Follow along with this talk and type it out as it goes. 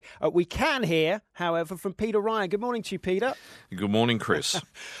We can hear, however, from Peter Ryan. Good morning to you, Peter. Good morning, Chris.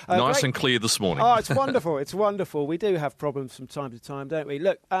 Nice great. And clear this morning. Oh, it's wonderful. It's wonderful. We do have problems from time to time, don't we?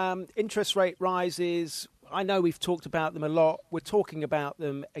 Look, interest rate rises. I know we've talked about them a lot. We're talking about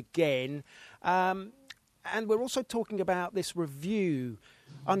them again. And we're also talking about this review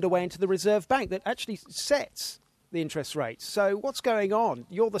underway into the Reserve Bank that actually sets the interest rates. So what's going on?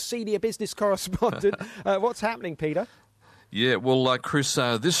 You're the senior business correspondent. What's happening, Peter? Yeah, well, Chris,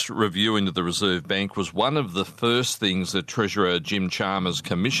 this review into the Reserve Bank was one of the first things that Treasurer Jim Chalmers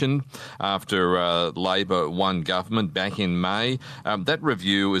commissioned after Labor won government back in May. That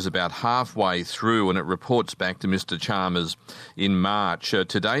review is about halfway through and it reports back to Mr Chalmers in March. To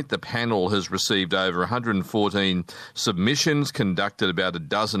date, the panel has received over 114 submissions, conducted about a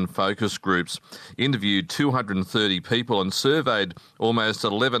dozen focus groups, interviewed 230 people and surveyed almost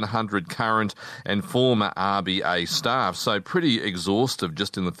 1,100 current and former RBA staff. So pretty exhaustive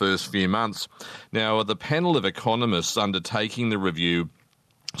just in the first few months. Now, the panel of economists undertaking the review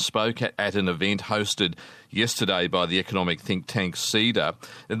spoke at an event hosted yesterday by the economic think tank CEDA.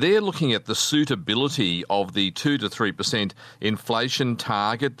 They're looking at the suitability of the 2 to 3% inflation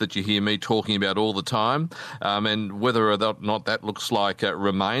target that you hear me talking about all the time, and whether or not that looks like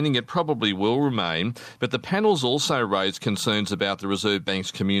remaining. It probably will remain, but the panel's also raised concerns about the Reserve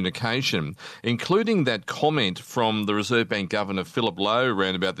Bank's communication, including that comment from the Reserve Bank Governor Philip Lowe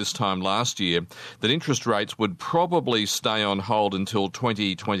around about this time last year that interest rates would probably stay on hold until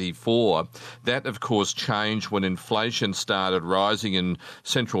 2024. That, of course, changed when inflation started rising and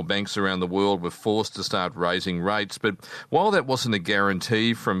central banks around the world were forced to start raising rates. But while that wasn't a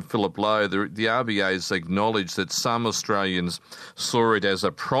guarantee from Philip Lowe, the RBA has acknowledged that some Australians saw it as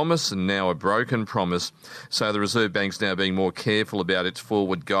a promise and now a broken promise. So the Reserve Bank's now being more careful about its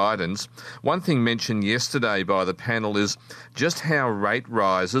forward guidance. One thing mentioned yesterday by the panel is just how rate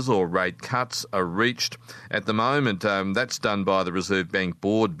rises or rate cuts are reached. At the moment, that's done by the Reserve Bank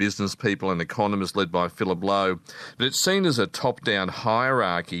board, business people and economists led by Philip Lowe, but it's seen as a top-down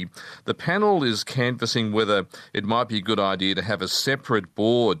hierarchy. The panel is canvassing whether it might be a good idea to have a separate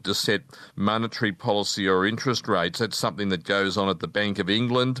board to set monetary policy or interest rates. That's something that goes on at the Bank of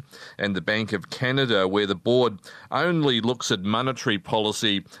England and the Bank of Canada, where the board only looks at monetary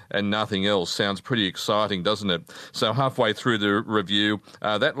policy and nothing else. Sounds pretty exciting, doesn't it? So halfway through the review,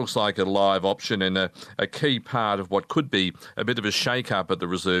 that looks like a live option and a key part of what could be a bit of a shake-up at the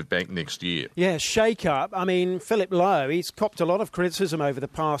Reserve Bank next year. Yeah, shake-up. I mean, Philip Lowe, he's copped a lot of criticism over the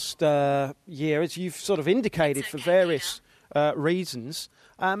past year, as you've sort of indicated, for various reasons.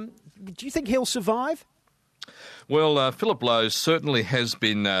 Do you think he'll survive? Well, Philip Lowe certainly has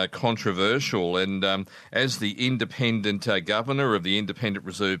been controversial, and as the independent governor of the Independent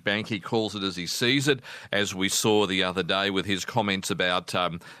Reserve Bank, he calls it as he sees it, as we saw the other day with his comments about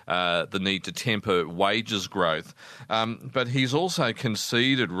the need to temper wages growth. But he's also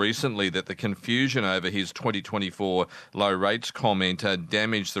conceded recently that the confusion over his 2024 low rates comment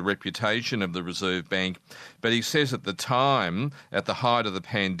damaged the reputation of the Reserve Bank. But he says at the time, at the height of the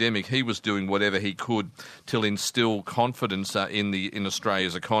pandemic, he was doing whatever he could to instill confidence in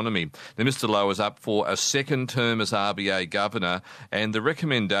Australia's economy. Now, Mr Lowe is up for a second term as RBA governor, and the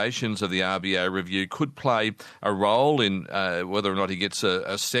recommendations of the RBA review could play a role in whether or not he gets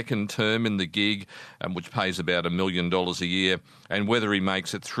a second term in the gig, which pays about $1 million a year, and whether he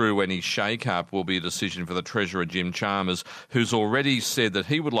makes it through any shake-up will be a decision for the Treasurer Jim Chalmers, who's already said that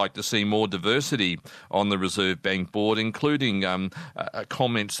he would like to see more diversity on the Reserve Bank board, including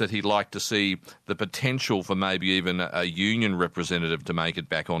comments that he'd like to see the potential for maybe even a union representative to make it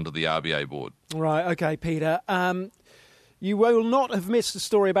back onto the RBA board. Right, OK, Peter. You will not have missed the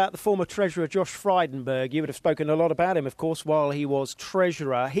story about the former Treasurer, Josh Frydenberg. You would have spoken a lot about him, of course, while he was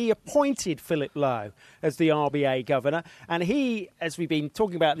Treasurer. He appointed Philip Lowe as the RBA Governor, and he, as we've been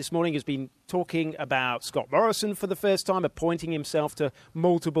talking about this morning, has been talking about Scott Morrison for the first time, appointing himself to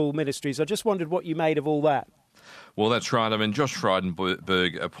multiple ministries. I just wondered what you made of all that. Well, that's right. I mean, Josh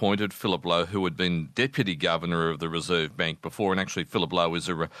Frydenberg appointed Philip Lowe, who had been Deputy Governor of the Reserve Bank before, and actually Philip Lowe is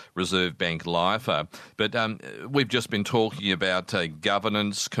a Reserve Bank lifer. But we've just been talking about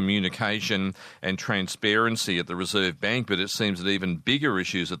governance, communication and transparency at the Reserve Bank, but it seems that even bigger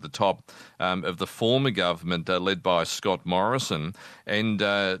issues at the top of the former government led by Scott Morrison, and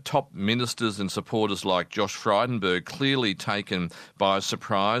top ministers and supporters like Josh Frydenberg clearly taken by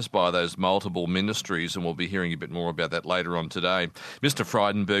surprise by those multiple ministries, and we'll be hearing a bit more more about that later on today. Mr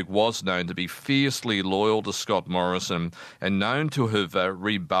Frydenberg was known to be fiercely loyal to Scott Morrison and known to have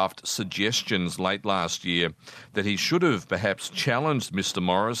rebuffed suggestions late last year that he should have perhaps challenged Mr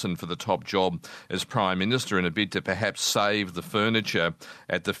Morrison for the top job as Prime Minister in a bid to perhaps save the furniture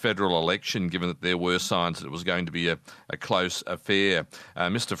at the federal election, given that there were signs that it was going to be a close affair.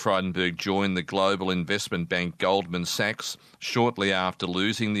 Mr Frydenberg joined the global investment bank Goldman Sachs shortly after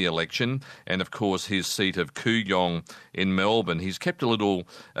losing the election, and of course his seat of Kooyong in Melbourne. He's kept a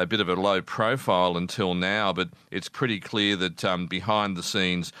bit of a low profile until now, but it's pretty clear that behind the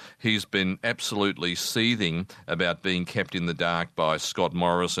scenes he's been absolutely seething about being kept in the dark by Scott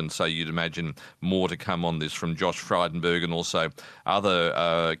Morrison. So you'd imagine more to come on this from Josh Frydenberg and also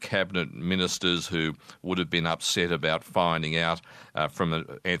other cabinet ministers who would have been upset about finding out from an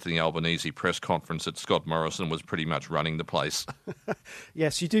Anthony Albanese press conference that Scott Morrison was pretty much running the place.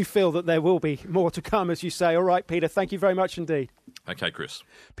 Yes, you do feel that there will be more to come, as you say. All right, Peter, thank you very much indeed. Okay, Chris.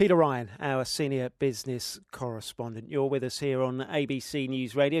 Peter Ryan, our senior business correspondent. You're with us here on ABC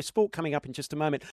News Radio. Sport coming up in just a moment.